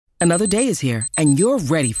Another day is here, and you're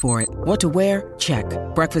ready for it. What to wear? Check.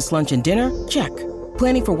 Breakfast, lunch, and dinner? Check.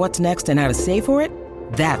 Planning for what's next and how to save for it?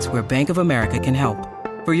 That's where Bank of America can help.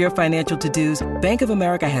 For your financial to-dos, Bank of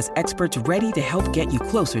America has experts ready to help get you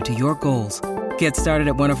closer to your goals. Get started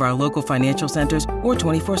at one of our local financial centers or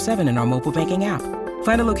 24/7 in our mobile banking app.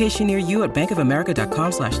 Find a location near you at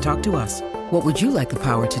bankofamerica.com/talktous. What would you like the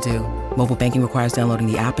power to do? Mobile banking requires downloading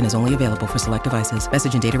the app and is only available for select devices.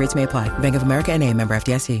 Message and data rates may apply. Bank of America N.A., member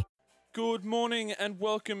FDIC. Good morning and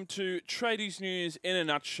welcome to Tradies News in a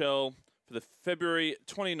nutshell for the February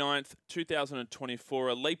 29th, 2024.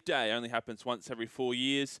 A leap day only happens once every 4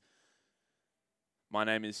 years. My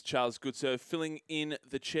name is Charles Goodsir, filling in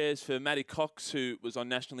the chairs for Matty Cox, who was on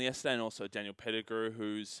National yesterday, and also Daniel Pettigrew,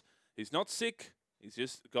 he's not sick, he's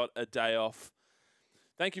just got a day off.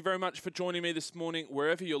 Thank you very much for joining me this morning,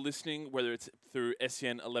 wherever you're listening, whether it's through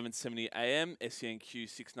SEN 1170 AM, SENQ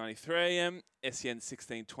 693 AM, SEN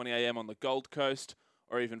 1620 AM on the Gold Coast,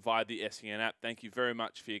 or even via the SEN app. Thank you very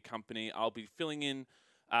much for your company. I'll be filling in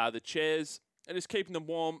the chairs and just keeping them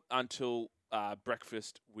warm until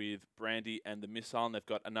breakfast with Brandy and the Missile. And they've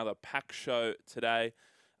got another pack show today.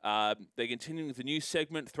 They're continuing with the new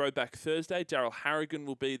segment, Throwback Thursday. Daryl Harrigan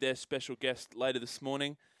will be their special guest later this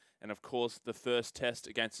morning. And, of course, the first test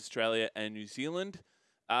against Australia and New Zealand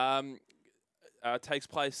takes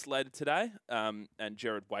place later today. And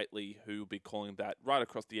Gerard Waitley, who will be calling that right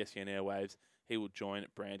across the SEN airwaves, he will join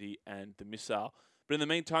Brandy and the Missile. But in the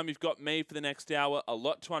meantime, you've got me for the next hour. A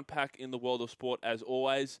lot to unpack in the world of sport, as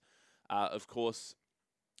always. Of course,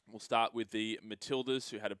 we'll start with the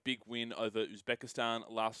Matildas, who had a big win over Uzbekistan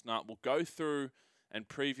last night. We'll go through and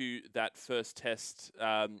preview that first test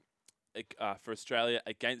for Australia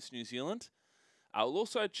against New Zealand. We'll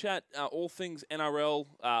also chat all things NRL.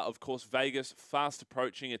 Of course, Vegas, fast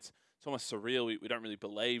approaching. It's almost surreal. We don't really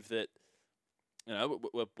believe that,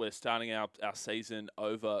 we're starting our season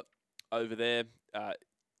over there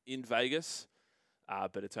in Vegas.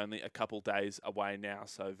 But it's only a couple days away now,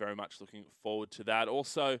 so very much looking forward to that.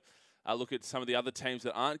 Also, look at some of the other teams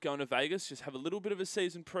that aren't going to Vegas, just have a little bit of a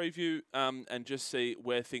season preview and just see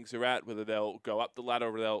where things are at, whether they'll go up the ladder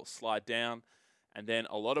or they'll slide down. And then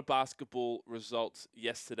a lot of basketball results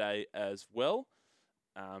yesterday as well,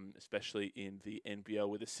 especially in the NBL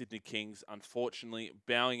with the Sydney Kings unfortunately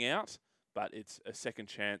bowing out, but it's a second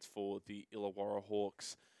chance for the Illawarra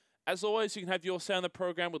Hawks. As always, you can have your say on the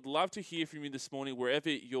program. Would love to hear from you this morning, wherever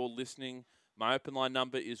you're listening. My open line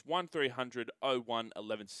number is 1300 01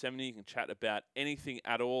 1170. You can chat about anything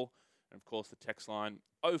at all. And, of course, the text line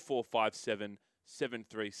 0457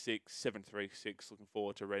 736 736. Looking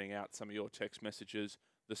forward to reading out some of your text messages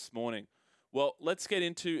this morning. Well, let's get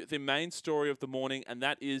into the main story of the morning, and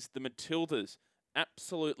that is the Matildas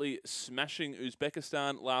absolutely smashing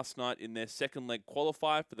Uzbekistan last night in their second leg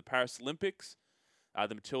qualifier for the Paris Olympics.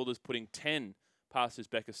 The Matildas putting 10 past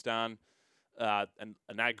Uzbekistan, an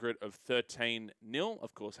aggregate of 13-0.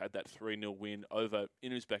 Of course, had that 3-0 win over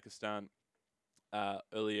in Uzbekistan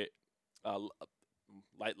earlier,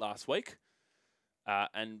 late last week.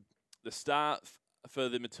 And the star for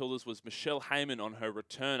the Matildas was Michelle Heyman on her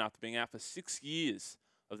return after being out for 6 years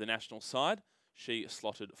of the national side. She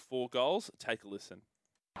slotted 4 goals. Take a listen.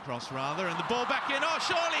 Cross rather, and the ball back in. Oh,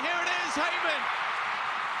 surely, here it is, Heyman.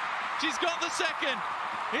 She's got the second,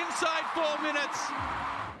 inside 4 minutes.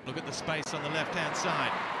 Look at the space on the left-hand side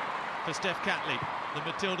for Steph Catley. The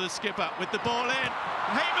Matildas skipper with the ball in.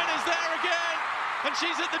 Heyman is there again, and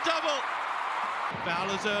she's at the double.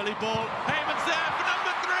 Fowler's early ball. Heyman's there for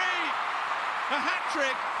number 3. A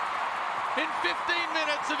hat-trick in 15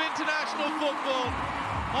 minutes of international football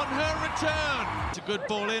on her return. It's a good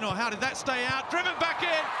ball in, or how did that stay out? Driven back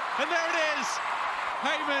in, and there it is.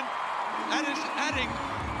 Heyman adding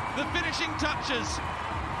the finishing touches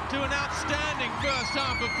to an outstanding first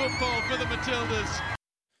half of football for the Matildas.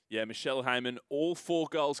 Yeah, Michelle Heyman, all 4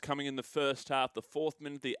 goals coming in the first half, the 4th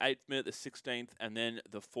minute, the 8th minute, the 16th, and then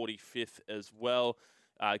the 45th as well.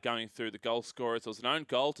 Going through the goal scorers, there was an own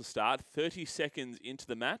goal to start, 30 seconds into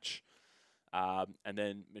the match. And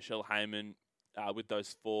then Michelle Heyman with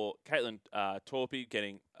those 4. Caitlin Torpy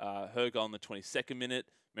getting her goal in the 22nd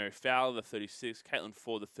minute. Mary Fowler, the 36th. Caitlin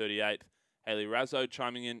Ford, the 38th. Hayley Razzo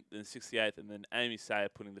chiming in the 68th, and then Amy Sayer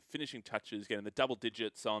putting the finishing touches, getting the double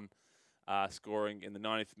digits on scoring in the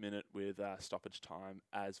 90th minute with stoppage time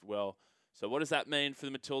as well. So what does that mean for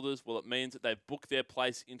the Matildas? Well, it means that they've booked their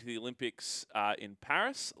place into the Olympics in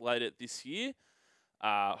Paris later this year,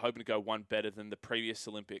 hoping to go one better than the previous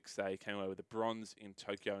Olympics. They came away with the bronze in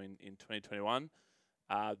Tokyo in 2021.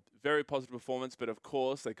 Very positive performance, but of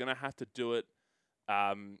course they're going to have to do it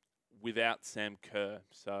without Sam Kerr.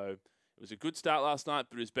 So it It was a good start last night,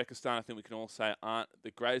 but Uzbekistan, I think we can all say, aren't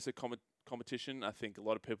the greatest at competition. I think a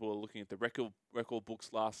lot of people are looking at the record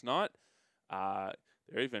books last night. There are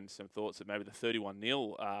even some thoughts that maybe the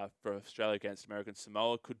 31-0 for Australia against American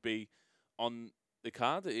Samoa could be on the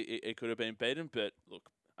card. It could have been beaten, but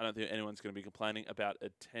look, I don't think anyone's going to be complaining about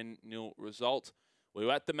a 10-0 result. We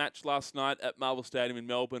were at the match last night at Marvel Stadium in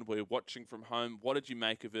Melbourne. We were watching from home. What did you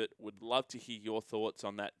make of it? Would love to hear your thoughts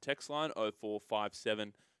on that text line,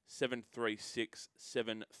 0457 736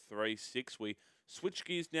 736. We switch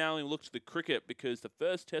gears now and look to the cricket because the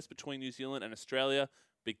first test between New Zealand and Australia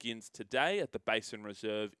begins today at the Basin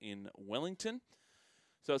Reserve in Wellington.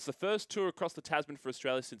 So it's the first tour across the Tasman for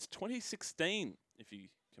Australia since 2016, if you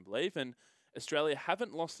can believe. And Australia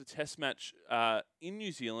haven't lost a test match in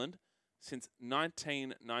New Zealand since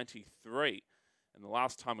 1993. And the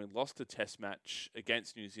last time we lost a test match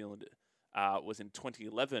against New Zealand was in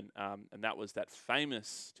 2011, and that was that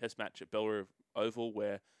famous test match at Belrose Oval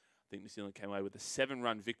where I think New Zealand came away with a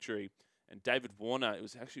 7-run victory. And David Warner, he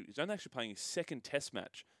was only actually playing his second test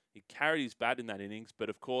match. He carried his bat in that innings, but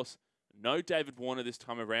of course, no David Warner this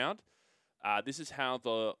time around. This is how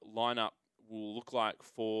the lineup will look like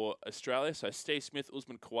for Australia. So Steve Smith,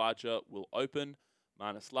 Usman Khawaja will open.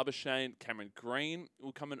 Marnus Labuschagne, Cameron Green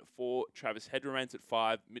will come in at 4. Travis Head remains at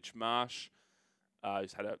 5. Mitch Marsh,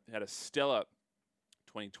 who's had a stellar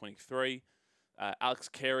 2023. Alex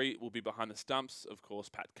Carey will be behind the stumps. Of course,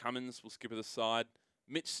 Pat Cummins will skip to the side.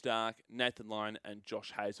 Mitch Starc, Nathan Lyon, and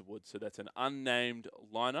Josh Hazlewood. So that's an unnamed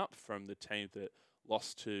lineup from the team that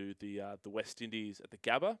lost to the West Indies at the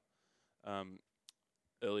Gabba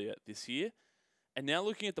earlier this year. And now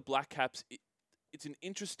looking at the Black Caps, it's an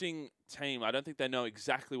interesting team. I don't think they know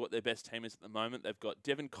exactly what their best team is at the moment. They've got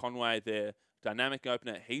Devon Conway, their dynamic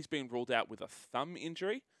opener. He's been ruled out with a thumb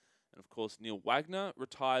injury. And, of course, Neil Wagner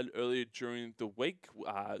retired earlier during the week.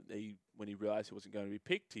 When he realised he wasn't going to be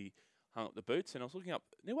picked, he hung up the boots. And I was looking up,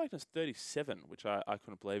 Neil Wagner's 37, which I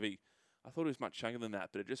couldn't believe. I thought he was much younger than that,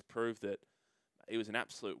 but it just proved that he was an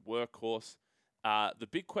absolute workhorse. The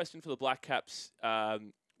big question for the Black Caps,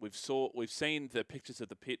 we've seen the pictures of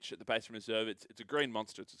the pitch at the Basin Reserve. It's a green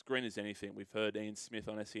monster. It's as green as anything. We've heard Ian Smith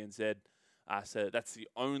on SENZ. So that's the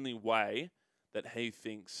only way that he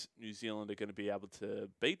thinks New Zealand are going to be able to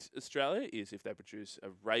beat Australia is if they produce a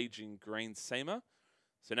raging green seamer.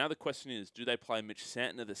 So now the question is, do they play Mitch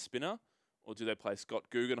Santner, the spinner, or do they play Scott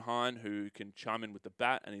Guggenheim, who can chime in with the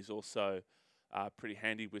bat, and he's also pretty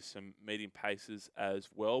handy with some medium paces as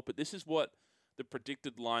well. But this is what the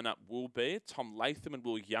predicted lineup will be. Tom Latham and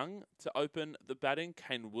Will Young to open the batting.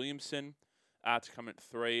 Kane Williamson to come at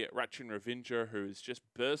 3. Rachin Ravindra, who has just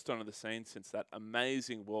burst onto the scene since that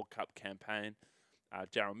amazing World Cup campaign.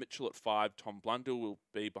 Darryl Mitchell at 5. Tom Blundell will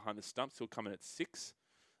be behind the stumps. He'll come in at 6.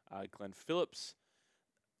 Glenn Phillips.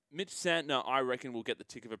 Mitch Santner, I reckon, will get the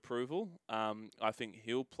tick of approval. I think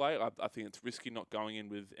he'll play. I think it's risky not going in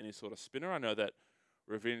with any sort of spinner. I know that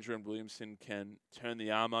Ravindra and Williamson can turn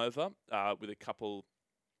the arm over with a couple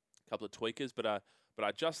of tweakers, but I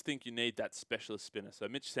just think you need that specialist spinner. So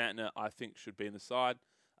Mitch Santner, I think, should be in the side.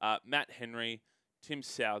 Matt Henry, Tim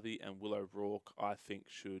Southey, and Will O'Rourke, I think,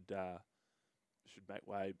 should make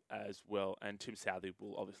way as well. And Tim Southey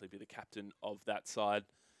will obviously be the captain of that side.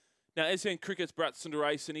 Now, ASEAN Cricket's Bharat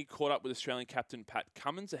Sundaresan, he caught up with Australian captain Pat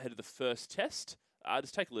Cummins ahead of the first test.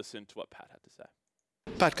 Just take a listen to what Pat had to say.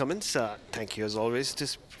 Pat Cummins, thank you as always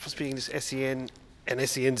for speaking to SEN and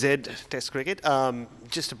SENZ Test Cricket.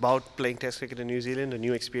 Just about playing Test Cricket in New Zealand, a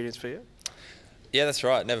new experience for you? Yeah, that's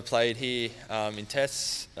right. Never played here in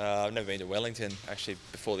Tests. I've never been to Wellington actually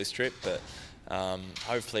before this trip, but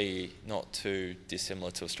hopefully not too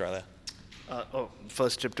dissimilar to Australia.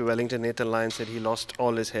 First trip to Wellington, Nathan Lyon said he lost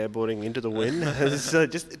all his hair boring into the wind. So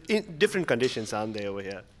just in different conditions, aren't they, over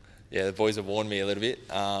here? Yeah, the boys have warned me a little bit.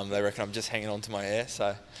 They reckon I'm just hanging on to my hair.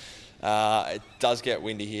 So it does get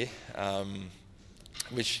windy here,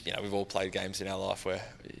 which, we've all played games in our life where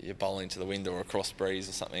you're bowling into the wind or a cross breeze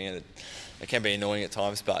or something, and it can be annoying at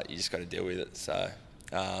times, but you just got to deal with it. So,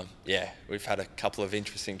 we've had a couple of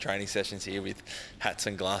interesting training sessions here with hats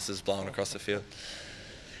and glasses blowing across the field.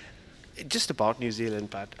 Just about New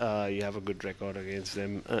Zealand, Pat, you have a good record against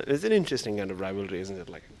them. It's an interesting kind of rivalry, isn't it?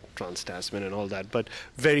 Like Trans-Tasman and all that, but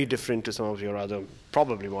very different to some of your other,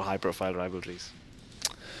 probably more high-profile rivalries.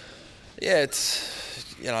 Yeah,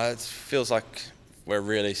 it feels like we're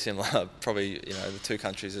really similar. Probably, the two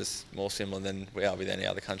countries are more similar than we are with any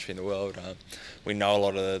other country in the world. We know a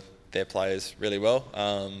lot of their players really well.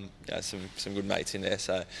 Some good mates in there.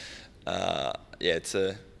 So, it's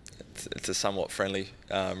a somewhat friendly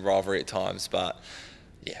rivalry at times, but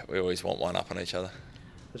we always want one up on each other.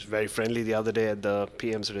 was very friendly the other day at the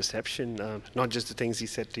PM's reception. Not just the things he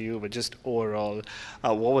said to you, but just overall.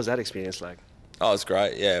 What was that experience like? Oh, it was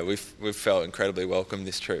great. Yeah, we've felt incredibly welcome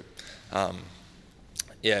this trip.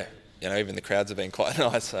 Yeah, even the crowds have been quite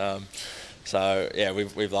nice. So yeah,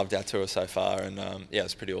 we've loved our tour so far, and yeah,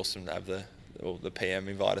 it's pretty awesome to have the PM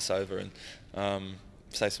invite us over and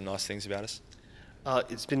say some nice things about us.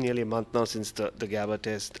 It's been nearly a month now since the Gabba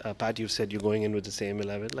test. Pat, you said you're going in with the same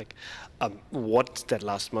 11. What's that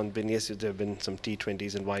last month been? Yes, there have been some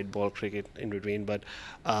T20s and white ball cricket in between, but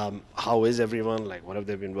how is everyone? What have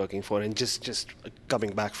they been working for? And just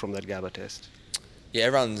coming back from that Gabba test. Yeah,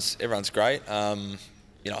 everyone's great.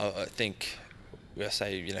 I think I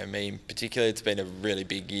say me in particular, it's been a really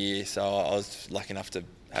big year. So I was lucky enough to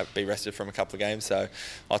be rested from a couple of games. So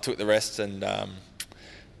I took the rest and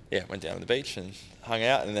went down to the beach and hung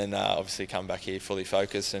out, and then obviously come back here fully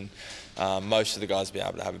focused. And most of the guys will be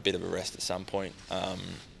able to have a bit of a rest at some point.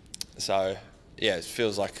 So yeah, it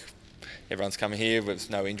feels like everyone's coming here with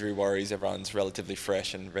no injury worries. Everyone's relatively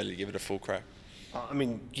fresh and ready to give it a full crack. I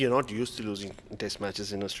mean, you're not used to losing test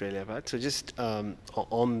matches in Australia, Pat. So just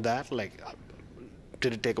on that,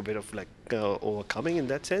 did it take a bit of overcoming in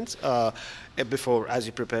that sense as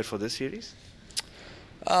you prepared for this series?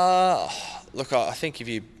 Look, I think if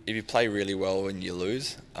you play really well and you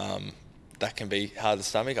lose, that can be hard to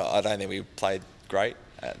stomach. I don't think we played great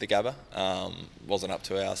at the Gabba. Wasn't up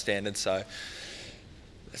to our standards, so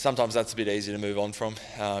sometimes that's a bit easy to move on from.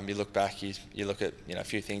 You look back, you look at a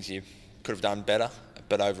few things you could have done better,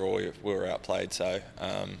 but overall we were outplayed. So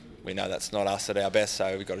we know that's not us at our best,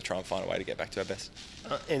 so we've got to try and find a way to get back to our best.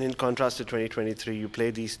 And in contrast to 2023, you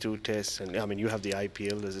play these two tests, and I mean, you have the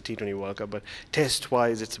IPL, there's a T20 World Cup, but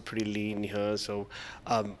test-wise, it's a pretty lean here. So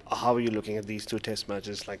how are you looking at these two test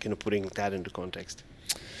matches, putting that into context?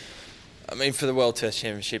 I mean, for the World Test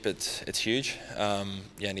Championship, it's huge.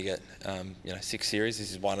 You only get 6 series.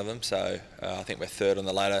 This is one of them, so I think we're third on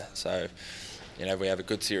the ladder. So if we have a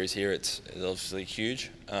good series here, it's obviously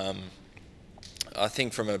huge. I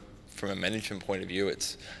think from a management point of view,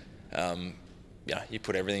 it's you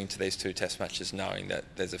put everything into these two test matches knowing that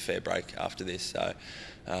there's a fair break after this. So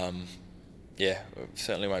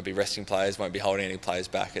certainly won't be resting players, won't be holding any players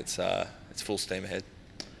back. It's full steam ahead.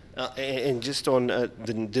 And just on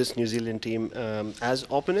this New Zealand team, as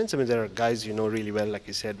opponents, I mean, there are guys you know really well, like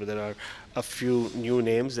you said, but there are a few new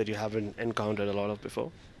names that you haven't encountered a lot of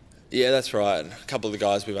before. Yeah, that's right. A couple of the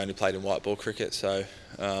guys we've only played in white ball cricket, so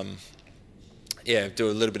do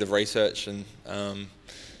a little bit of research and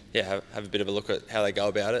have a bit of a look at how they go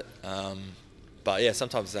about it. But yeah,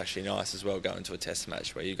 sometimes it's actually nice as well going to a test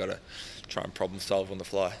match where you've got to try and problem solve on the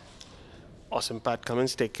fly. Awesome, Pat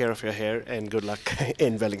Cummins. Take care of your hair and good luck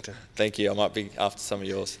in Wellington. Thank you. I might be after some of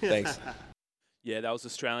yours. Thanks. Yeah, that was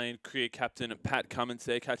Australian cricket captain Pat Cummins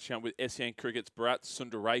there, catching up with SEN Cricket's Bharat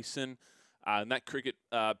Sundaresan. And that cricket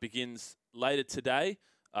begins later today,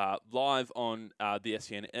 live on the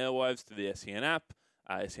SEN airwaves through the SEN app,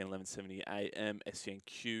 SEN 1170 AM,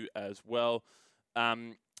 SENQ as well.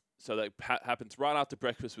 So that happens right after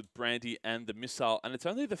breakfast with Brandy and the Missile. And it's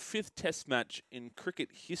only the 5th test match in cricket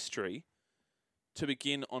history to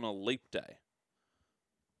begin on a leap day.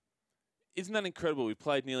 Isn't that incredible? We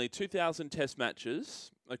played nearly 2,000 test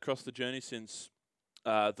matches across the journey since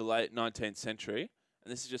the late 19th century.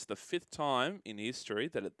 And this is just the 5th time in history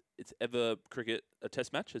that a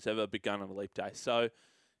test match has ever begun on a leap day. So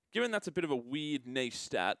given that's a bit of a weird niche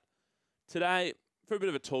stat, today, for a bit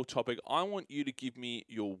of a talk topic, I want you to give me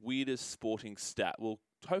your weirdest sporting stat. We'll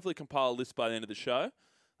hopefully compile a list by the end of the show.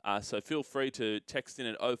 So feel free to text in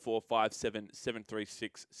at 0457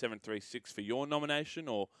 736 736 for your nomination,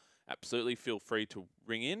 or absolutely feel free to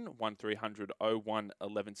ring in 1300 01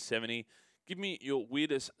 1170. Give me your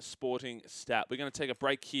weirdest sporting stat. We're going to take a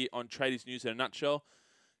break here on Tradies News in a nutshell.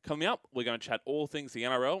 Coming up, we're going to chat all things the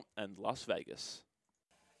NRL and Las Vegas.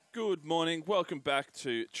 Good morning. Welcome back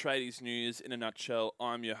to Tradies News in a nutshell.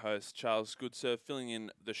 I'm your host, Charles Goodsir, filling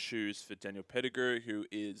in the shoes for Daniel Pettigrew, who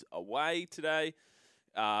is away today.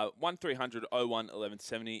 1300 01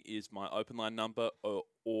 1170 is my open line number, or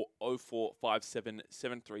 0457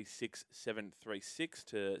 736 736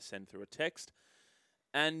 to send through a text.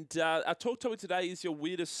 And our talk topic today is your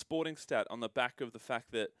weirdest sporting stat, on the back of the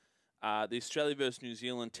fact that the Australia versus New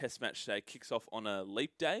Zealand Test match today kicks off on a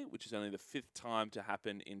leap day, which is only the 5th time to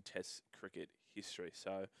happen in Test cricket history.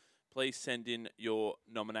 So please send in your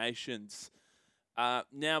nominations. Now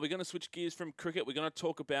we're going to switch gears from cricket. We're going to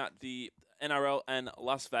talk about the NRL and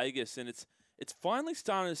Las Vegas, and it's finally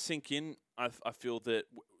starting to sink in. I feel that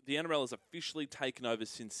the NRL has officially taken over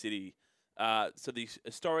Sin City. So the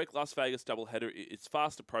historic Las Vegas doubleheader is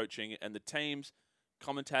fast approaching, and the teams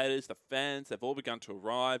commentators, the fans, they've all begun to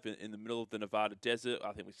arrive in the middle of the Nevada desert.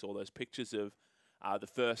 I think we saw those pictures of the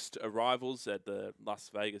first arrivals at the Las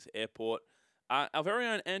Vegas airport. Our very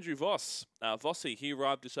own Andrew Voss, Vossi, he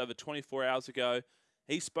arrived just over 24 hours ago.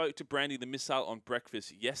 He spoke to Brandy the Missile on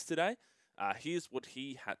breakfast yesterday. Here's what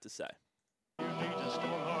he had to say.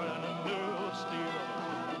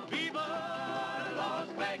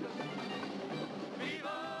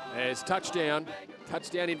 As touchdown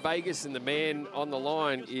in Vegas, and the man on the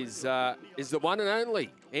line is the one and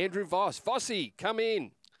only Andrew Voss. Vossi, come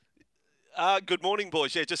in. Good morning,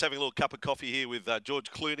 boys. Yeah, just having a little cup of coffee here with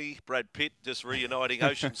George Clooney, Brad Pitt, just reuniting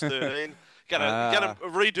Ocean's 13. Gonna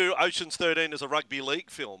redo Ocean's 13 as a rugby league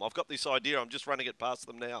film. I've got this idea. I'm just running it past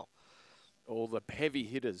them now. All the heavy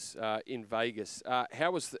hitters in Vegas.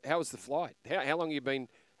 How was the flight? How long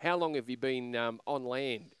have you been on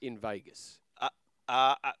land in Vegas?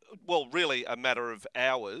 Well, really a matter of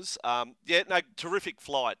hours. Terrific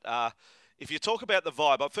flight. If you talk about the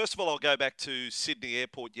vibe, first of all, I'll go back to Sydney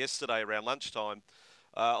Airport yesterday around lunchtime.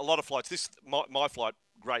 A lot of flights. My flight,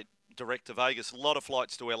 great, direct to Vegas. A lot of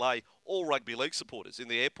flights to LA. All rugby league supporters in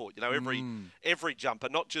the airport. You know, every jumper,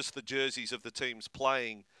 not just the jerseys of the teams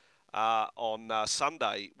playing on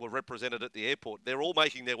Sunday, were represented at the airport. They're all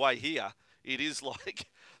making their way here. It is like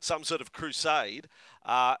some sort of crusade.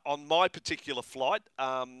 On my particular flight,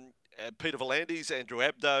 Peter V'landys, Andrew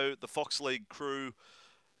Abdo, the Fox League crew,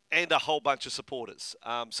 and a whole bunch of supporters.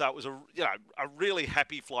 So it was a really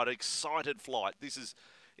happy flight, excited flight. This is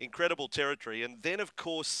incredible territory. And then, of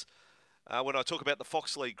course, when I talk about the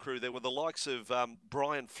Fox League crew, there were the likes of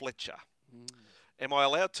Brian Fletcher. Am I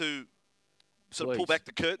allowed to sort of pull back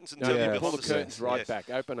the curtains and tell you pull the curtains right back.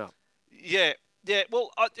 Open up. Yeah. Yeah, well,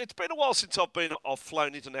 it's been a while since I've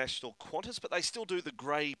flown international Qantas, but they still do the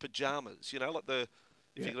grey pyjamas, you know, like if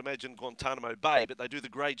you can imagine Guantanamo Bay, but they do the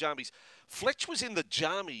grey jammies. Fletch was in the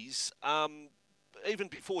jammies even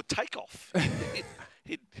before takeoff.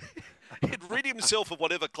 He'd rid himself of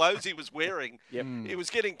whatever clothes he was wearing. Yep. He was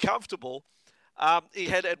getting comfortable. He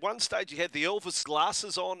had, at one stage, he had the Elvis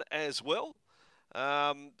glasses on as well.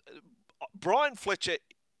 Brian Fletcher...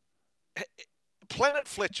 Planet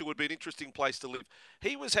Fletcher would be an interesting place to live.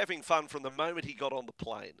 He was having fun from the moment he got on the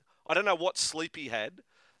plane. I don't know what sleep he had.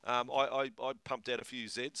 I pumped out a few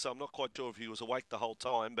Zeds, so I'm not quite sure if he was awake the whole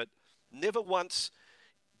time, but never once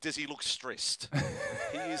does he look stressed.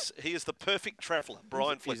 He is the perfect traveller,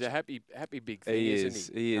 Brian Fletcher. He's a happy big thing,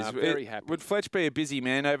 isn't he? He is. Very happy. Would Fletch be a busy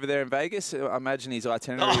man over there in Vegas? I imagine his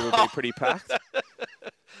itinerary would be pretty packed.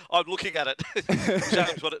 I'm looking at it.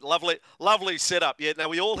 James, what a lovely setup. Yeah, now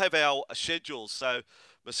we all have our schedules. So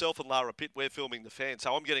myself and Lara Pitt, we're filming The Fan.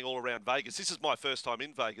 So I'm getting all around Vegas. This is my first time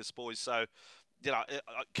in Vegas, boys. So, you know,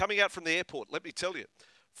 coming out from the airport, let me tell you,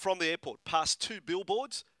 from the airport, past 2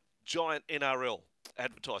 billboards, giant NRL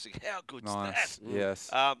advertising. How good's that? Yes.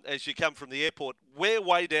 As you come from the airport, we're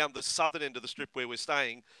way down the southern end of the strip where we're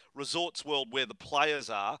staying. Resorts World, where the players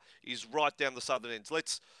are, is right down the southern end.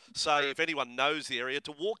 Let's say, if anyone knows the area,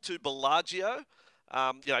 to walk to Bellagio,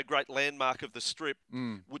 great landmark of the strip,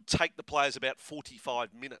 would take the players about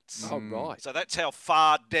 45 minutes. Oh, right. So that's how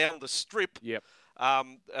far down the strip Yep.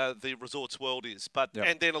 The Resorts World is.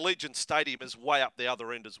 And then Allegiant Stadium is way up the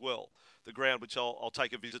other end as well, the ground which I'll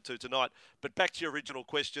take a visit to tonight. But back to your original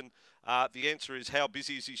question, the answer is, how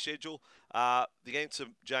busy is his schedule? The answer,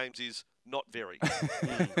 James, is not very.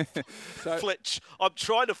 So, Fletch, I'm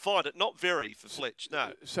trying to find it. Not very for Fletch,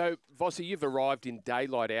 no. So, Vossi, you've arrived in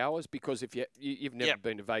daylight hours because if you've never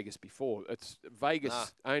been to Vegas before, it's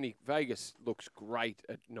Vegas. Only Vegas looks great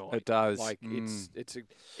at night. It does. Like it's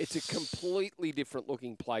a completely different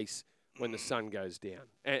looking place when the sun goes down.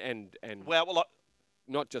 And well,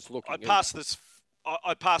 not just looking. I passed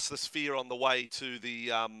the Sphere on the way to the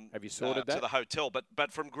Have you sorted that? to the hotel,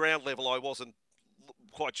 but from ground level, I wasn't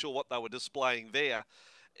quite sure what they were displaying there.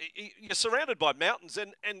 You're surrounded by mountains,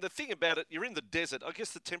 and the thing about it, you're in the desert. I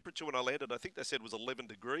guess the temperature when I landed, I think they said was 11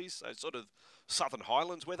 degrees, so sort of southern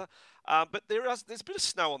highlands weather. But there's a bit of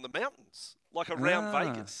snow on the mountains, like around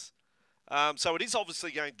Vegas. So it is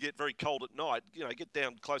obviously going to get very cold at night. You know, get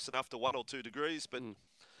down close enough to 1 or 2 degrees. But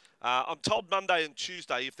I'm told Monday and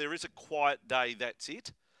Tuesday, if there is a quiet day, that's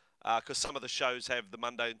it, because some of the shows have the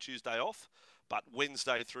Monday and Tuesday off. But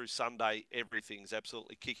Wednesday through Sunday, everything's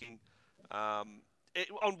absolutely kicking. On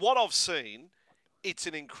what I've seen, it's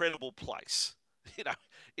an incredible place. You know,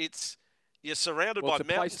 you're surrounded by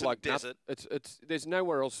mountains and desert. There's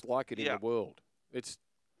nowhere else like it in the world. It's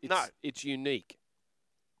unique.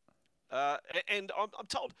 And I'm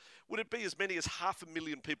told, would it be as many as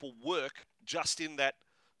 500,000 people work just in that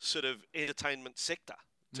sort of entertainment sector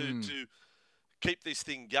to keep this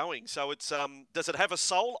thing going. So it's does it have a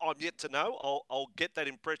soul? I'm yet to know. I'll get that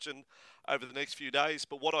impression over the next few days.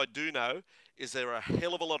 But what I do know is there are a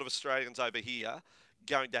hell of a lot of Australians over here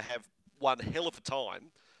going to have one hell of a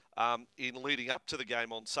time in leading up to the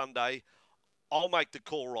game on Sunday. I'll make the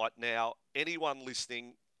call right now. Anyone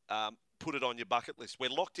listening, put it on your bucket list. We're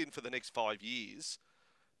locked in for the next 5 years.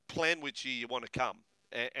 Plan which year you want to come,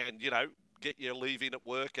 and get your leave in at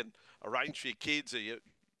work and arrange for your kids or your.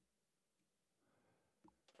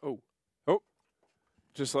 Oh,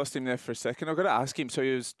 just lost him there for a second. I've got to ask him. So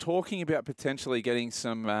he was talking about potentially getting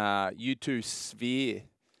some U2 Sphere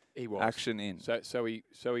action in. So he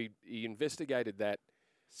investigated that.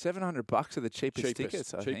 $700 are the cheapest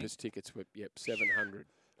tickets, I think. Cheapest tickets were, $700.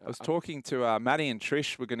 I was talking to Maddie and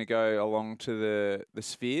Trish. We're going to go along to the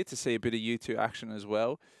Sphere to see a bit of U2 action as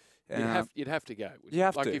well. You'd have to go. You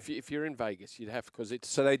have to. If you're in Vegas, you'd have, because it's.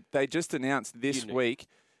 So they just announced this week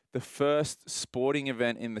the first sporting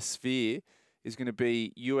event in the Sphere is going to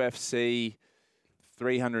be UFC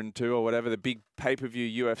 302 or whatever, the big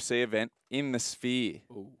pay-per-view UFC event in the Sphere.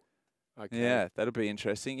 Ooh. Okay. Yeah, that'll be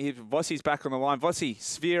interesting. Vossi's back on the line. Vossi,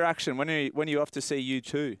 Sphere action. When are you off to see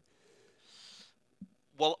U2?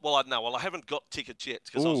 Well, I know. Well, I haven't got tickets yet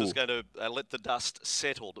because I was just going to let the dust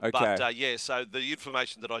settle. Okay. But, so the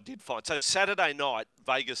information that I did find. So Saturday night,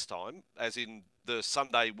 Vegas time, as in the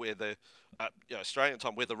Sunday where the Australian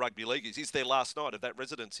time where the rugby league is their last night of that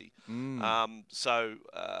residency. Do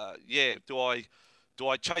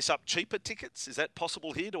I chase up cheaper tickets? Is that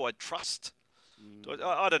possible here? Do I trust?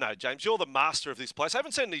 I don't know, James. You're the master of this place. I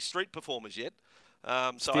haven't seen any street performers yet.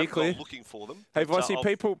 So I'm looking for them. Hey, Vossi,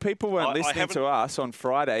 people weren't listening to us on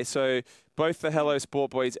Friday, so both the Hello Sport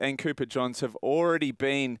Boys and Cooper Johns have already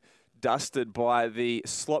been dusted by the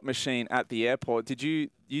slot machine at the airport. You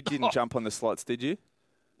didn't jump on the slots, did you?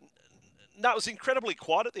 No, it was incredibly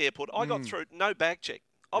quiet at the airport. I got through, no bag check.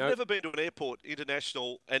 I've never been to an airport,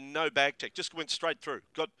 international, and no bag check. Just went straight through.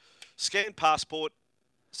 Got scanned passport.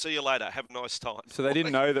 See you later. Have a nice time. So they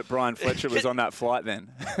didn't know that Brian Fletcher was on that flight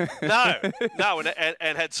then. No,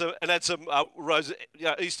 and had some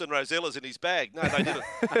Eastern Rosellas in his bag. No, they didn't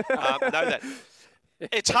know that.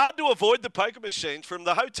 It's hard to avoid the poker machines. From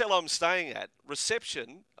the hotel I'm staying at,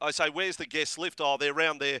 reception, I say, "Where's the guest lift?" "Oh, they're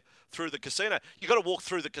around there through the casino." You got to walk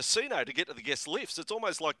through the casino to get to the guest lifts. It's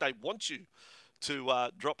almost like they want you to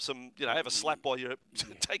drop some, have a slap while you're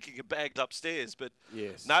taking your bags upstairs. But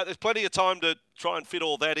no, there's plenty of time to try and fit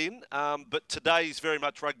all that in. But today's very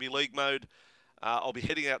much rugby league mode. I'll be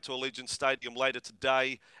heading out to Allegiant Stadium later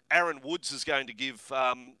today. Aaron Woods is going to give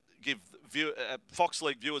Fox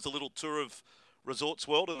League viewers a little tour of Resorts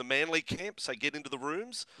World and the Manly camp, so get into the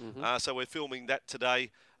rooms. So we're filming that today.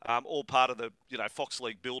 All part of the Fox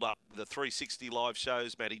League build-up, the 360 live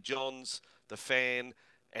shows, Matty Johns, The Fan.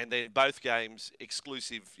 And then both games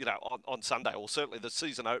exclusive, on Sunday, or certainly the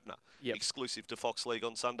season opener, exclusive to Fox League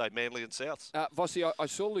on Sunday, Manly and Souths. Vossi, I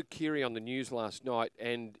saw Luke Keary on the news last night,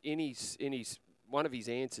 and in his one of his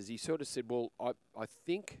answers, he sort of said, "Well, I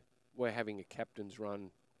think we're having a captain's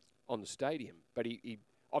run on the stadium," but he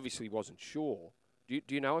obviously wasn't sure. Do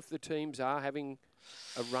you know if the teams are having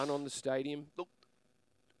a run on the stadium? Look,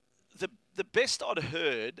 the best I'd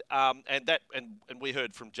heard, and we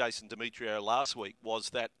heard from Jason Demetrio last week,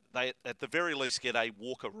 was that they at the very least get a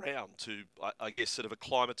walk around to, I guess, sort of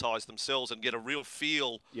acclimatise themselves and get a real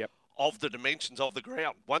feel of the dimensions of the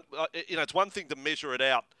ground. It's one thing to measure it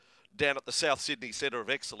out down at the South Sydney Centre of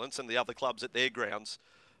Excellence and the other clubs at their grounds,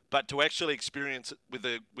 but to actually experience it with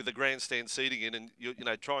the grandstand seating in, and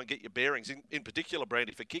try and get your bearings. In particular,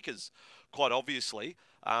 Brandy, for kickers, quite obviously,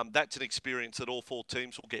 that's an experience that all four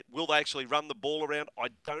teams will get. Will they actually run the ball around? I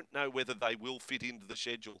don't know whether they will fit into the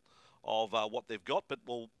schedule of what they've got, but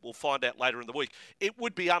we'll find out later in the week. It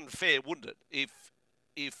would be unfair, wouldn't it,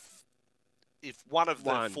 if one of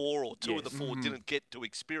the four or two of the four didn't get to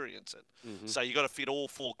experience it. So you've got to fit all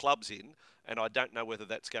four clubs in, and I don't know whether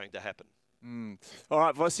that's going to happen. All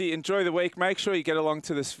right, Vossi, enjoy the week. Make sure you get along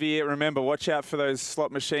to the Sphere. Remember, watch out for those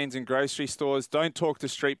slot machines in grocery stores. Don't talk to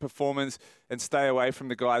street performers, and stay away from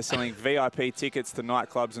the guys selling VIP tickets to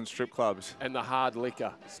nightclubs and strip clubs. And the hard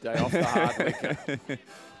liquor. Stay off the hard liquor.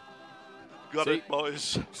 Got it,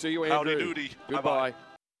 boys. See you, Andrew. Howdy doody. Goodbye.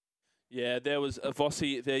 Yeah, there was a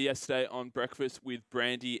Vossi there yesterday on Breakfast with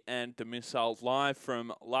Brandy and the Missile live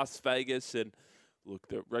from Las Vegas. And look,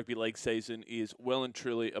 the rugby league season is well and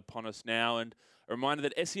truly upon us now. And a reminder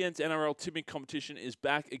that SEN's NRL tipping competition is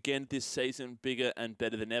back again this season, bigger and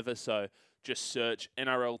better than ever. So just search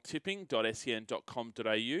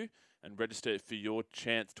nrltipping.sen.com.au and register for your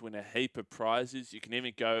chance to win a heap of prizes. You can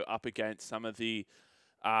even go up against some of the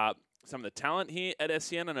some of the talent here at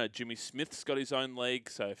SEN. I know Jimmy Smith's got his own league,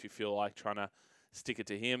 so if you feel like trying to stick it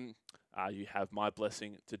to him, you have my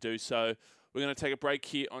blessing to do so. We're going to take a break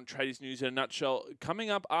here on Tradies News in a nutshell. Coming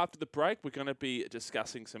up after the break, we're going to be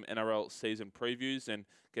discussing some NRL season previews and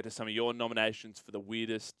get to some of your nominations for the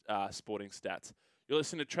weirdest sporting stats. You're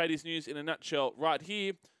listening to Tradies News in a nutshell right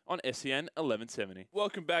here on SEN 1170.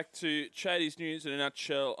 Welcome back to Tradies News in a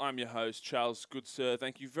nutshell. I'm your host, Charles Goodsir.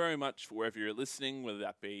 Thank you very much for wherever you're listening, whether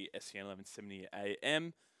that be SEN 1170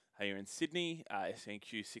 AM here in Sydney,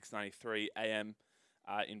 SENQ 693 AM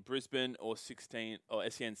in Brisbane, or SEN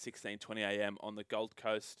 1620 AM on the Gold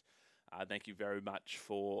Coast. Thank you very much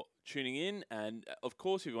for tuning in. And of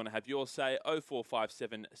course, if you want to have your say,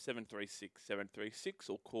 0457 736 736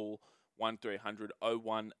 or call 1300 01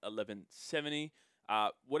 1170.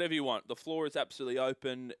 Whatever you want. The floor is absolutely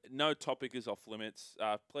open. No topic is off limits.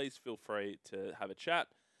 Please feel free to have a chat.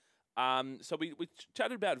 So we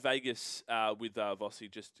chatted about Vegas with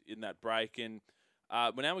Vossi just in that break, and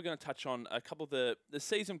now we're going to touch on a couple of the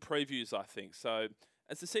season previews, I think. So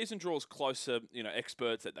as the season draws closer,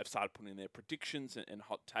 experts that they've started putting in their predictions and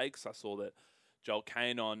hot takes. I saw that Joel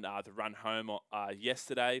Kane on the run home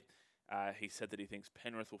yesterday. He said that he thinks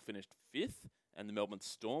Penrith will finish 5th and the Melbourne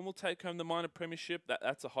Storm will take home the minor premiership.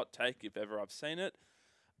 That's a hot take if ever I've seen it.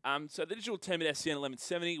 So the digital team at SEN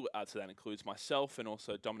 1170, so that includes myself and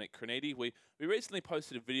also Dominic Cronidi. We recently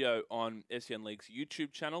posted a video on SEN League's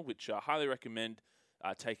YouTube channel, which I highly recommend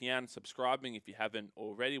taking out and subscribing if you haven't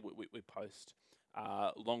already. We post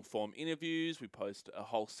long-form interviews. We post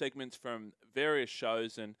whole segments from various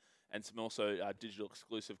shows and some also digital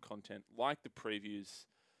exclusive content like the previews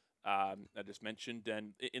I just mentioned.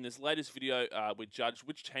 And in this latest video, we judged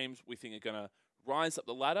which teams we think are going to rise up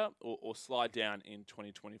the ladder or slide down in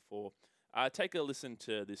 2024. Take a listen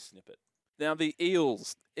to this snippet. Now, the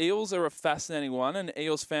Eels. Eels are a fascinating one, and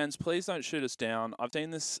Eels fans, please don't shoot us down. I've seen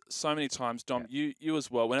this so many times, Dom, you as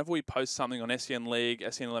well. Whenever we post something on SEN League,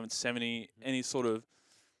 SEN 1170, any sort of,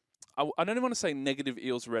 I don't even want to say negative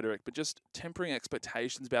Eels rhetoric, but just tempering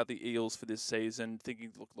expectations about the Eels for this season,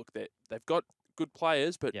 thinking, look, they've got good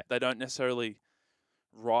players, but they don't necessarily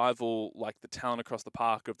rival like the talent across the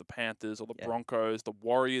park of the Panthers or the Broncos, the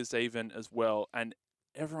Warriors even as well. And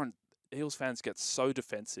everyone, Eels fans get so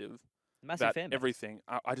defensive about everything.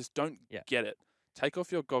 I just don't get it. Take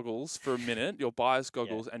off your goggles for a minute, your bias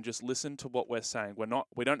goggles, and just listen to what we're saying.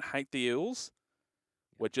 We don't hate the Eels.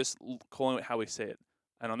 We're just calling it how we see it.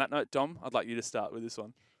 And on that note, Dom, I'd like you to start with this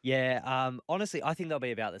one. Yeah, honestly, I think they'll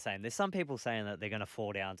be about the same. There's some people saying that they're going to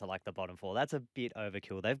fall down to like the bottom 4. That's a bit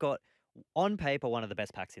overkill. They've got, on paper, one of the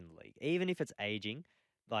best packs in the league. Even if it's aging,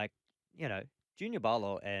 like, Junior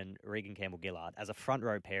Barlow and Regan Campbell-Gillard as a front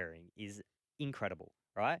row pairing is incredible,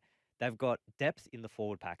 right? They've got depth in the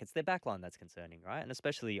forward pack. It's their back line that's concerning, right? And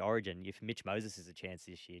especially Origin, if Mitch Moses is a chance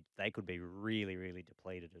this year, they could be really, really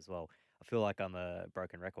depleted as well. I feel like I'm a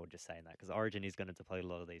broken record just saying that because Origin is going to deplete a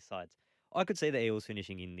lot of these sides. I could see the Eels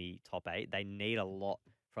finishing in the top 8. They need a lot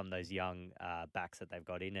from those young backs that they've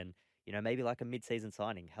got in, and maybe like a mid-season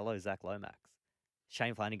signing. Hello, Zach Lomax.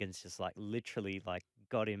 Shane Flanagan's just like literally like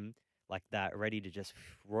got him like that, ready to just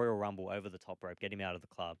Royal Rumble over the top rope, get him out of the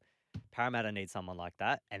club. Parramatta needs someone like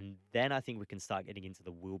that, and then I think we can start getting into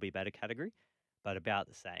the will be better category, but about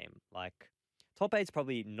the same. Like top 8's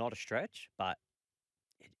probably not a stretch, but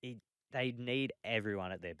they need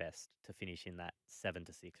everyone at their best to finish in that 7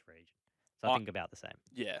 to 6 region. So I think about the same.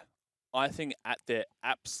 Yeah. I think at their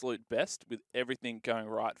absolute best, with everything going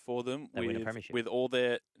right for them, they win a premiership. With all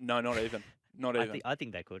their... No, not even. Not even. I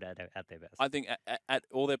think they could at their best. I think at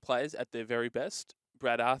all their players at their very best,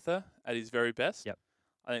 Brad Arthur at his very best,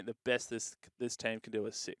 I think the best this team can do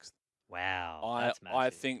is 6th. Wow, that's massive. I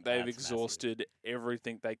think they've exhausted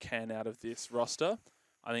everything they can out of this roster.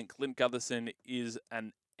 I think Clint Gutherson is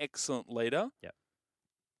an excellent leader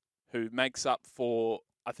who makes up for...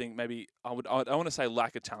 I think maybe I don't want to say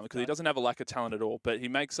lack of talent because he doesn't have a lack of talent at all, but he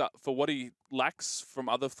makes up for what he lacks from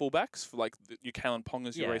other fullbacks, for like your Kalen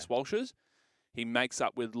Pongas, your Reece Walshers. He makes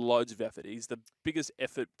up with loads of effort. He's the biggest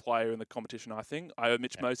effort player in the competition, I think. I owe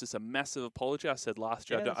Mitch Moses a massive apology. I said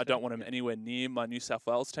last year I don't want him anywhere near my New South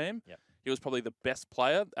Wales team. He was probably the best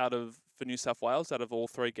player for New South Wales out of all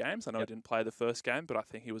 3 games. I know he didn't play the first game, but I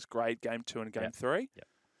think he was great game 2 and game 3.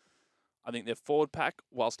 I think their forward pack,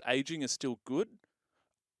 whilst aging, is still good.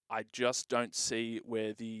 I just don't see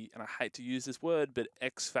where and I hate to use this word, but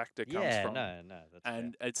X factor comes from. No, that's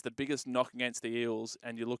and it's the biggest knock against the Eels.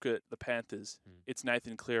 And you look at the Panthers, it's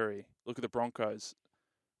Nathan Cleary. Look at the Broncos,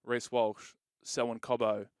 Reece Walsh, Selwyn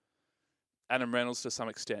Cobbo, Adam Reynolds to some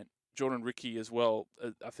extent. Jordan Ricky as well,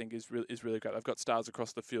 I think is really great. They've got stars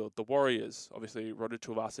across the field. The Warriors, obviously, Roger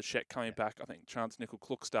Tuivasa-Sheck coming back. I think Chance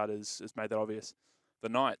Nickel-Klukstad has made that obvious. The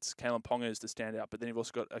Knights, Kalen Ponga is the standout, but then you've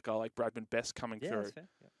also got a guy like Bradman Best coming through. That's fair.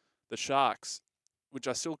 Yeah. The Sharks, which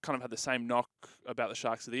I still kind of had the same knock about the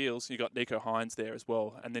Sharks of the Eels. You got Nico Hines there as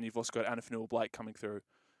well, and then you've also got Anna Fanua-Blake coming through.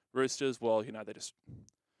 Roosters, well, they just.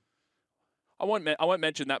 I won't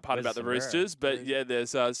mention that part about the Roosters, but yeah,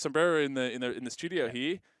 there's Sombrero in the studio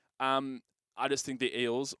here. I just think the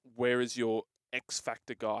Eels. Where is your X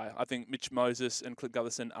factor guy? I think Mitch Moses and Clint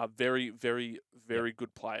Gutherson are very, very, very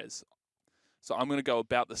good players. So I'm going to go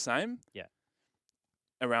about the same. Yeah.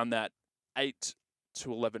 Around that 8th to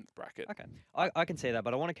 11th bracket. Okay, I can see that,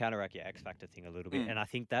 but I want to counteract your X factor thing a little bit, and I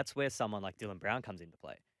think that's where someone like Dylan Brown comes into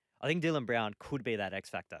play. I think Dylan Brown could be that X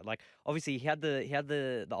factor. Like, obviously, he had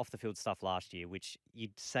the off the field stuff last year, which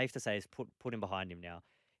you'd safe to say is put him behind him now.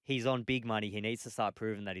 He's on big money. He needs to start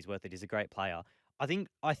proving that he's worth it. He's a great player. I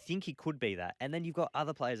think he could be that. And then you've got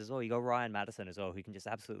other players as well. You got Ryan Madison as well, who can just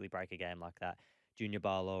absolutely break a game like that. Junior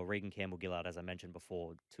Barlow, Regan Campbell-Gillard, as I mentioned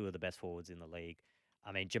before, two of the best forwards in the league.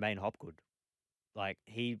 I mean, Jermaine Hopgood, like,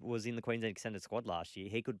 he was in the Queensland extended squad last year.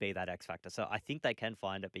 He could be that X factor. So I think they can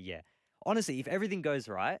find it. But yeah, honestly, if everything goes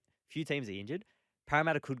right, few teams are injured,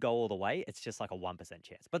 Parramatta could go all the way. It's just like a 1%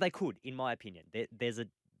 chance. But they could, in my opinion. There's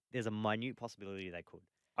a minute possibility they could.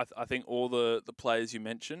 I think all the players you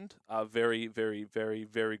mentioned are very, very, very,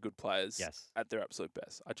 very good players at their absolute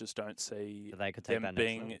best. I just don't see they could take them that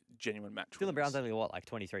being genuine match Dylan winners. Brown's only, like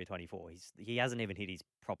 23, 24. He hasn't even hit his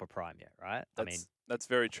proper prime yet, right? That's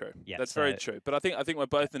very true. Yeah, that's very true. But I think we're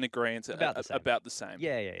both in agreement about the same.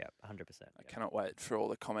 Yeah, 100%. I cannot wait for all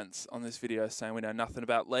the comments on this video saying we know nothing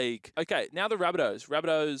about league. Okay, now the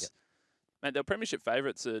Rabbitohs, man, they're premiership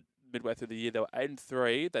favourites at midway through the year. They were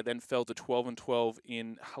 8-3. They then fell to 12-12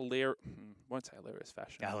 in won't say hilarious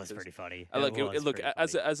fashion. That was pretty funny.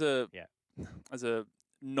 As a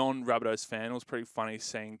non-Rabbitohs fan, it was pretty funny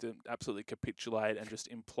seeing them absolutely capitulate and just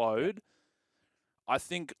implode. I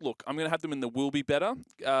think, look, I'm going to have them in the will be better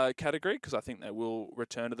category because I think they will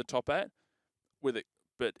return to the top 8 with it.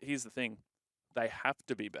 But here's the thing. They have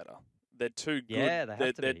to be better. They're too good. Yeah,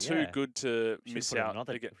 they're too good to miss out.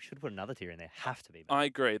 We should put another tier in there. Have to be better. I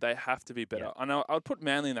agree. They have to be better. Yeah. I know. I would put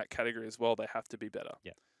Manly in that category as well. They have to be better.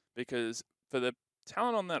 Yeah. Because for the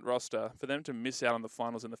talent on that roster, for them to miss out on the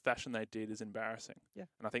finals in the fashion they did is embarrassing. Yeah.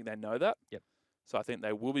 And I think they know that. Yep. So I think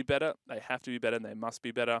they will be better. They have to be better, and they must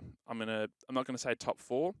be better. I'm not gonna say top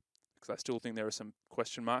 4 because I still think there are some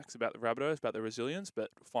question marks about the Rabbitohs, about their resilience, but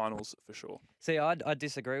finals for sure. See, I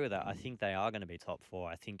disagree with that. I think they are going to be top 4.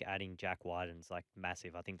 I think adding Jack Wyden's like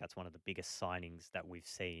massive. I think that's one of the biggest signings that we've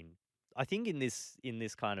seen. I think in this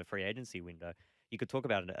kind of free agency window, you could talk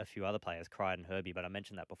about a few other players, Crichton, Herbie, but I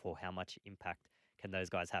mentioned that before. How much impact can those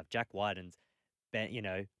guys have? Jack Wyden's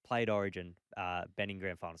played Origin, been in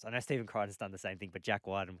grand finals. I know Stephen Crichton's done the same thing, but Jack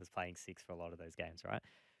Wyden was playing 6 for a lot of those games, right?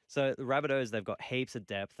 So the Rabbitohs, they've got heaps of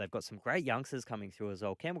depth. They've got some great youngsters coming through as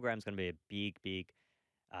well. Campbell Graham's going to be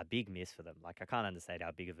a big miss for them. Like, I can't understate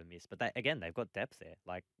how big of a miss, but they've got depth there.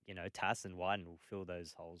 Like, Tass and Wyden will fill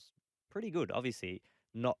those holes pretty good. Obviously,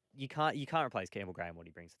 you can't replace Campbell Graham what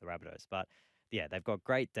he brings to the Rabbitohs, but yeah, they've got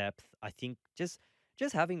great depth. I think just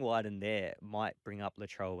having Wyden there might bring up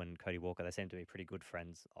Latrell and Cody Walker. They seem to be pretty good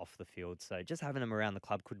friends off the field. So just having them around the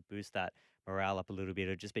club could boost that morale up a little bit.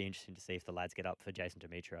 It'd just be interesting to see if the lads get up for Jason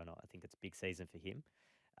Demetriou or not. I think it's a big season for him.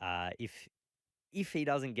 If he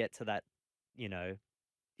doesn't get to that,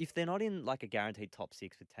 if they're not in like a guaranteed top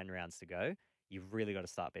 6 with 10 rounds to go, you've really got to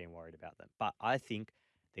start being worried about them. But I think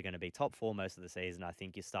they're going to be top 4 most of the season. I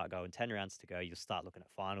think you start going 10 rounds to go. You'll start looking at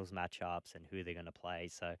finals matchups and who they're going to play.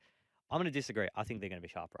 So I'm going to disagree. I think they're going to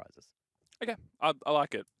be sharp risers. Okay, I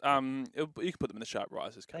like it. You can put them in the sharp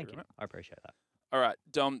risers category. Thank you. Right? I appreciate that. All right,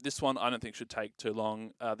 Dom, this one I don't think should take too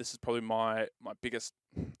long. This is probably my biggest,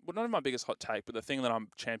 well, not my biggest hot take, but the thing that I'm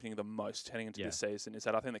championing the most heading into this season is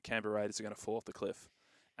that I think the Canberra Raiders are going to fall off the cliff.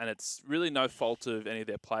 And it's really no fault of any of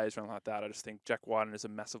their players or anything like that. I just think Jack Wyden is a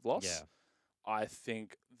massive loss. Yeah. I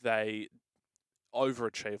think they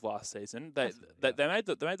overachieved last season. They made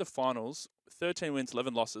the finals, 13 wins,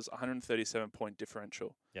 11 losses, 137-point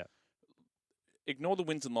differential. Yeah. Ignore the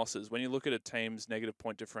wins and losses. When you look at a team's negative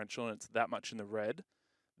point differential and it's that much in the red,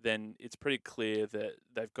 then it's pretty clear that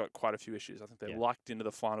they've got quite a few issues. I think they lucked into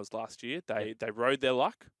the finals last year. They rode their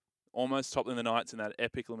luck, almost toppling the Knights in that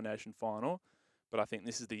epic elimination final. But I think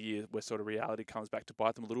this is the year where sort of reality comes back to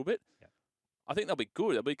bite them a little bit. Yeah. I think they'll be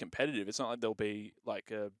good. They'll be competitive. It's not like they'll be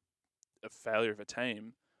like a failure of a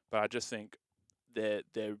team. But I just think they're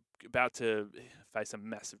about to face a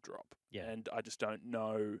massive drop. Yeah. And I just don't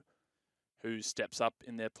know who steps up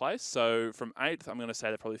in their place. So from 8th, I'm going to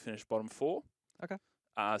say they probably finish bottom 4. Okay.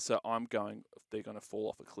 So I'm going, they're going to fall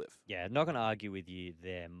off a cliff. Yeah, not going to argue with you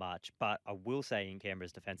there much, but I will say in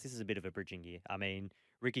Canberra's defence, this is a bit of a bridging year. I mean,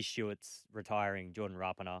 Ricky Stewart's retiring, Jordan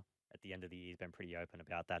Rapana at the end of the year has been pretty open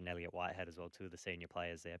about that, and Elliot Whitehead as well, two of the senior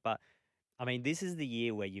players there. But, I mean, this is the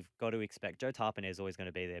year where you've got to expect, Joe Tarpon is always going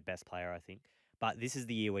to be their best player, I think, but this is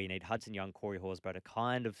the year where you need Hudson Young, Corey Horsburgh to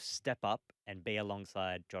kind of step up and be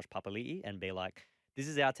alongside Josh Papali'i and be like, this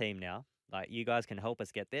is our team now. Like, you guys can help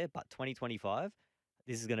us get there, but 2025...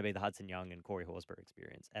 this is going to be the Hudson Young and Corey Horsburgh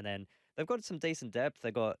experience. And then they've got some decent depth.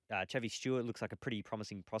 They've got Chevy Stewart, looks like a pretty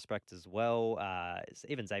promising prospect as well.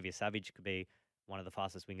 Even Xavier Savage could be one of the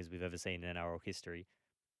fastest wingers we've ever seen in NRL history.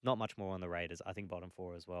 Not much more on the Raiders. I think bottom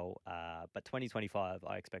 4 as well. But 2025,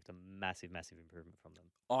 I expect a massive, massive improvement from them.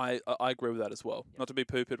 I agree with that as well. Yep. Not to be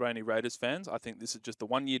poo-pooed by any Raiders fans. I think this is just the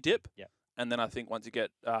 1 year dip. Yeah. And then I think once you get,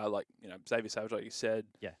 Xavier Savage, like you said,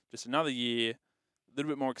 yeah, just another year, a little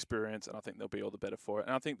bit more experience, and I think they'll be all the better for it.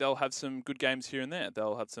 And I think they'll have some good games here and there.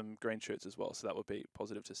 They'll have some green shoots as well, so that would be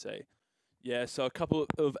positive to see. Yeah, so a couple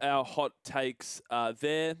of our hot takes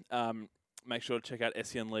there. Make sure to check out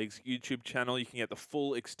SEN League's YouTube channel. You can get the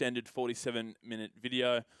full extended 47-minute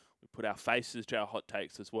video. We put our faces to our hot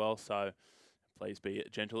takes as well, so please be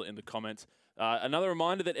gentle in the comments. Another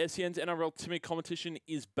reminder that SEN's NRL tipping competition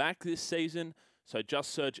is back this season, so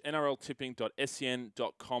just search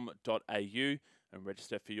nrltipping.sen.com.au and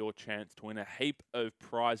register for your chance to win a heap of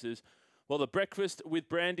prizes. Well, the breakfast with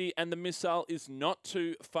Brandy and the Missile is not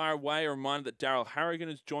too far away. A reminder that Daryl Harrigan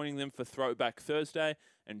is joining them for Throwback Thursday,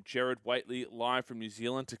 and Jared Waitley live from New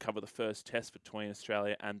Zealand to cover the first test between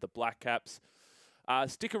Australia and the Black Caps.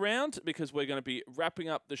 Stick around because we're going to be wrapping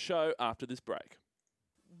up the show after this break.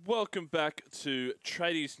 Welcome back to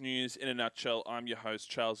Tradies News in a Nutshell. I'm your host,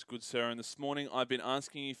 Charles Goodsir, and this morning I've been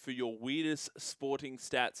asking you for your weirdest sporting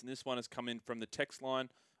stats, and this one has come in from the text line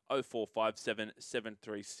 0457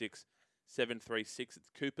 736 736. It's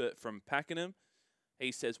Cooper from Pakenham.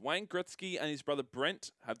 He says, Wayne Gretzky and his brother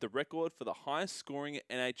Brent have the record for the highest scoring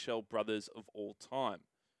NHL brothers of all time.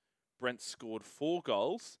 Brent scored 4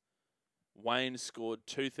 goals. Wayne scored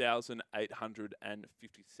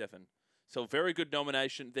 2,857. So a very good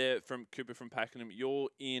nomination there from Cooper from Pakenham. You're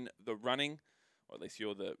in the running, or at least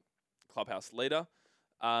you're the clubhouse leader.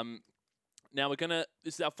 Now this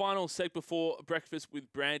is our final seg before breakfast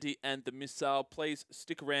with Brandy and the Missile. Please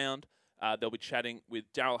stick around. They'll be chatting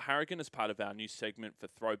with Daryl Harrigan as part of our new segment for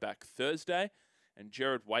Throwback Thursday, and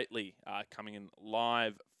Jared Waitley coming in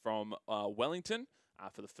live from Wellington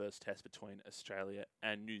for the first test between Australia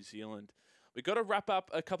and New Zealand. We've got to wrap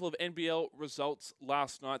up a couple of NBL results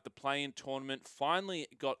last night. The play-in tournament finally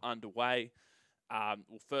got underway.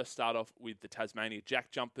 We'll first start off with the Tasmania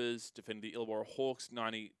Jack Jumpers defending the Illawarra Hawks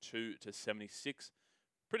 92-76.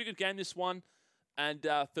 Pretty good game, this one. And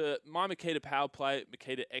for my Makita Power Play,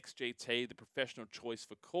 Makita XGT, the professional choice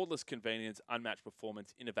for cordless convenience, unmatched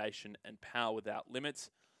performance, innovation, and power without limits.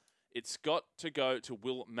 It's got to go to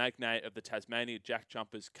Will Magnay of the Tasmania Jack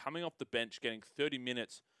Jumpers, coming off the bench, getting 30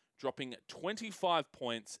 minutes, dropping 25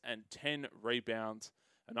 points and 10 rebounds.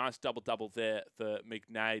 A nice double-double there for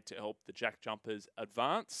Magnay to help the Jack Jumpers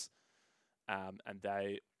advance. And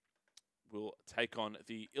they will take on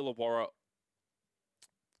the Illawarra.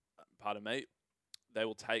 Pardon me. They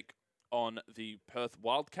will take on the Perth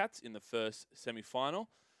Wildcats in the first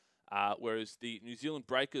semi-final. Whereas the New Zealand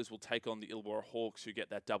Breakers will take on the Illawarra Hawks, who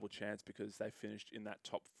get that double chance because they finished in that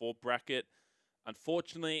top 4 bracket.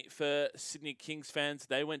 Unfortunately for Sydney Kings fans,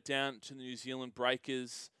 they went down to the New Zealand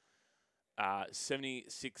Breakers.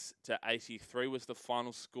 76-83 was the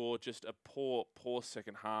final score. Just a poor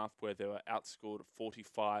second half where they were outscored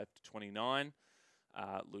 45-29,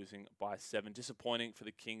 losing by 7. Disappointing for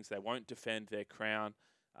the Kings. They won't defend their crown.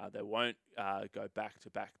 They won't go back to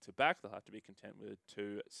back to back. They'll have to be content with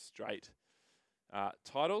 2 straight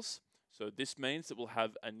titles. So this means that we'll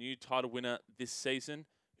have a new title winner this season.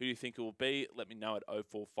 Who do you think it will be? Let me know at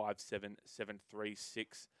 0457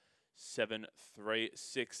 736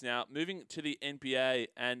 736. Now, moving to the NBA,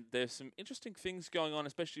 and there's some interesting things going on,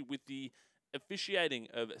 especially with the officiating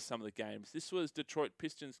of some of the games. This was Detroit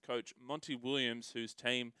Pistons coach Monty Williams, whose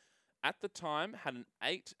team at the time had an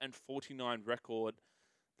 8-49 record.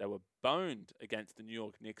 They were boned against the New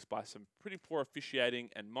York Knicks by some pretty poor officiating,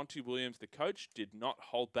 and Monty Williams, the coach, did not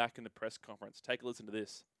hold back in the press conference. Take a listen to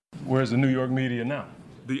this. Where's the New York media now?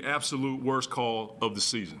 The absolute worst call of the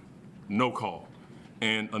season. No call.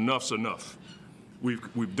 And enough's enough.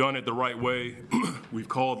 We've done it the right way. We've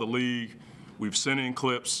called the league. We've sent in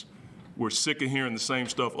clips. We're sick of hearing the same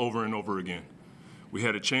stuff over and over again. We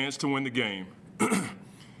had a chance to win the game.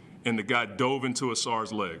 and the guy dove into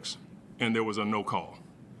Asar's legs, and there was a no call.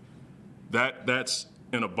 That's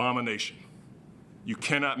an abomination. You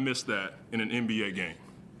cannot miss that in an NBA game,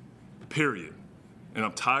 period. And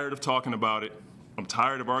I'm tired of talking about it. I'm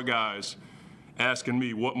tired of our guys asking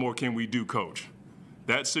me, what more can we do, coach?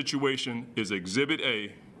 That situation is Exhibit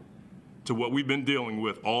A to what we've been dealing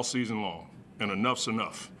with all season long, and enough's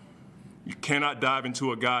enough. You cannot dive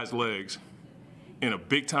into a guy's legs in a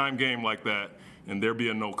big-time game like that and there be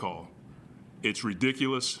a no call. It's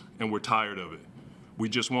ridiculous, and we're tired of it. We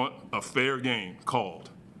just want a fair game called,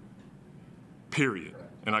 period.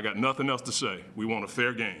 And I got nothing else to say. We want a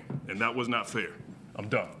fair game, and that was not fair. I'm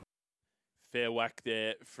done. Fair whack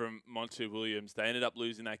there from Montu Williams. They ended up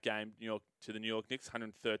losing that game to the New York Knicks,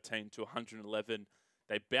 113 to 111.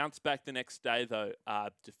 They bounced back the next day, though,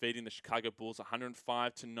 defeating the Chicago Bulls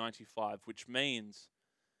 105 to 95, which means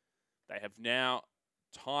they have now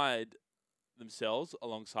tied themselves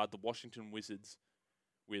alongside the Washington Wizards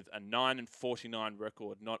with a 9-49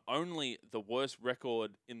 record. Not only the worst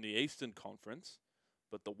record in the Eastern Conference,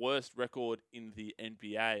 but the worst record in the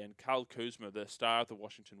NBA. And Kyle Kuzma, the star of the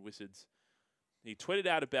Washington Wizards, he tweeted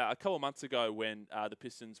out about a couple of months ago when the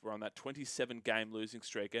Pistons were on that 27-game losing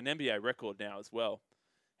streak, an NBA record now as well.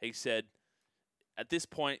 He said, at this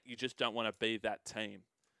point, you just don't want to be that team.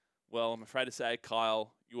 Well, I'm afraid to say,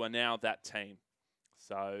 Kyle, you are now that team.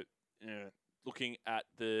 So, looking at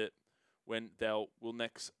when will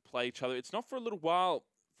next play each other, it's not for a little while,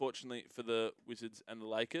 fortunately, for the Wizards and the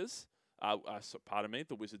Lakers.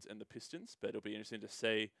 The Wizards and the Pistons. But it'll be interesting to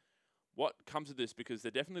see what comes of this, because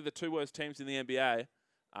they're definitely the two worst teams in the NBA.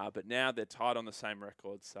 But now they're tied on the same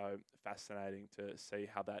record. So fascinating to see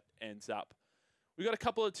how that ends up. We got a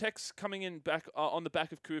couple of texts coming in back on the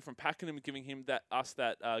back of Kua from Pakenham, giving him that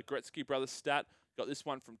Gretzky brothers stat. Got this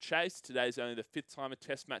one from Chase. Today's only the 5th time a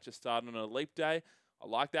test match has started on a leap day. I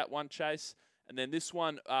like that one, Chase. And then this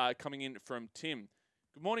one coming in from Tim.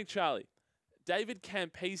 Good morning, Charlie. David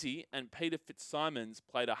Campese and Peter Fitzsimons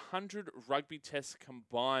played 100 rugby tests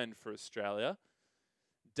combined for Australia.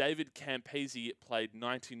 David Campese played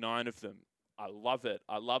 99 of them. I love it.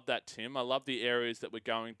 I love that, Tim. I love the areas that we're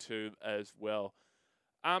going to as well.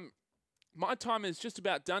 My time is just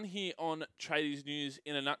about done here on Tradies News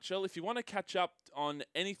in a nutshell. If you want to catch up on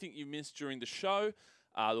anything you missed during the show,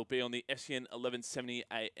 it'll be on the SEN 1170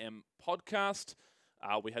 AM podcast.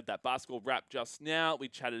 We had that basketball wrap just now. We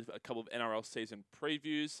chatted a couple of NRL season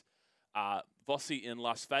previews. Vossi in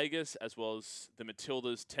Las Vegas, as well as the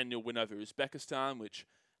Matildas' 10-0 win over Uzbekistan, which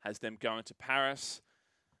has them going to Paris.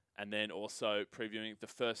 And then also previewing the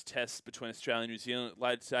first test between Australia and New Zealand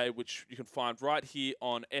later today, which you can find right here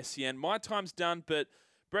on SEN. My time's done, but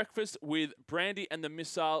breakfast with Brandy and the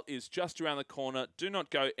Missile is just around the corner. Do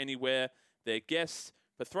not go anywhere. Their guests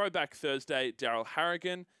for Throwback Thursday, Daryl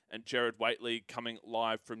Harrigan and Jared Waitley, coming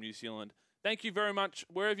live from New Zealand. Thank you very much,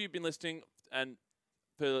 wherever you've been listening, and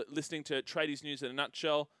for listening to Tradies News in a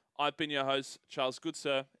nutshell. I've been your host, Charles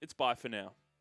Goodsir. It's bye for now.